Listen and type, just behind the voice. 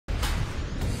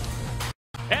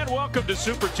welcome to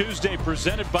Super Tuesday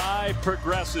presented by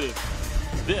Progressive.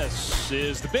 This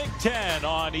is the Big Ten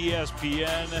on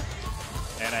ESPN.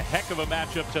 And a heck of a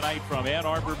matchup tonight from Ann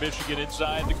Arbor, Michigan,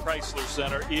 inside the Chrysler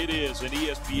Center. It is an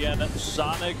ESPN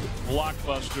Sonic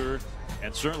blockbuster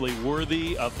and certainly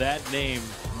worthy of that name.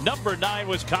 Number 9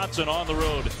 Wisconsin on the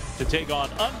road to take on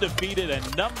undefeated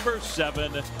and number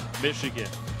 7 Michigan.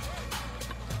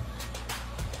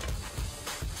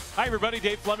 Hi, everybody.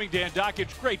 Dave Fleming, Dan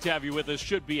Dockage. Great to have you with us.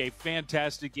 Should be a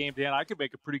fantastic game, Dan. I could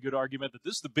make a pretty good argument that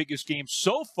this is the biggest game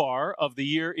so far of the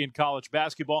year in college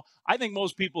basketball. I think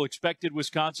most people expected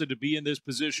Wisconsin to be in this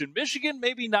position. Michigan,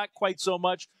 maybe not quite so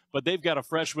much, but they've got a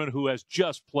freshman who has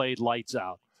just played lights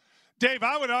out. Dave,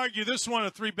 I would argue this is one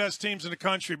of the 3 best teams in the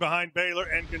country behind Baylor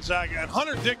and Gonzaga. And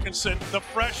Hunter Dickinson, the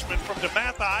freshman from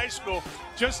DeMatha High School,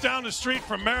 just down the street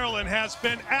from Maryland, has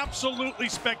been absolutely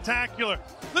spectacular.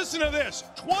 Listen to this,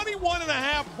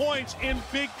 21.5 points in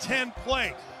Big Ten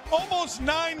play. Almost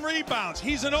 9 rebounds.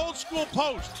 He's an old school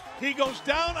post. He goes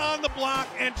down on the block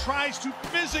and tries to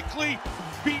physically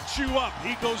beat you up.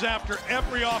 He goes after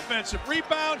every offensive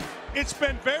rebound. It's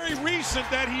been very recent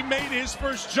that he made his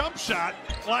first jump shot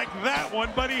like that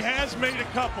one, but he has made a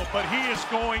couple, but he is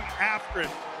going after it.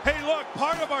 Hey, look,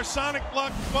 part of our Sonic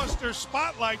Blockbuster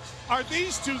spotlight are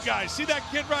these 2 guys. See that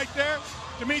kid right there?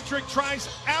 Dimitri Trice,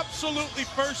 absolutely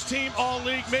first team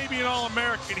All-League, maybe an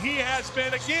All-American. He has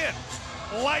been, again,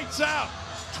 lights out.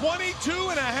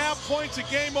 22.5 points a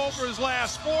game over his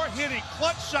last 4, hitting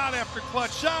clutch shot after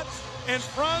clutch shot. And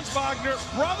Franz Wagner,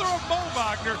 brother of Mo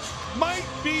Wagner, might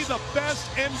be the best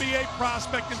NBA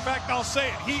prospect. In fact, I'll say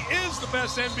it. He is the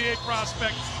best NBA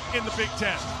prospect in the Big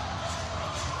Ten.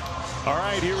 All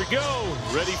right, here we go.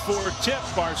 Ready for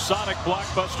tip, our Sonic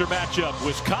Blockbuster matchup.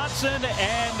 Wisconsin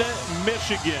and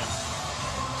Michigan.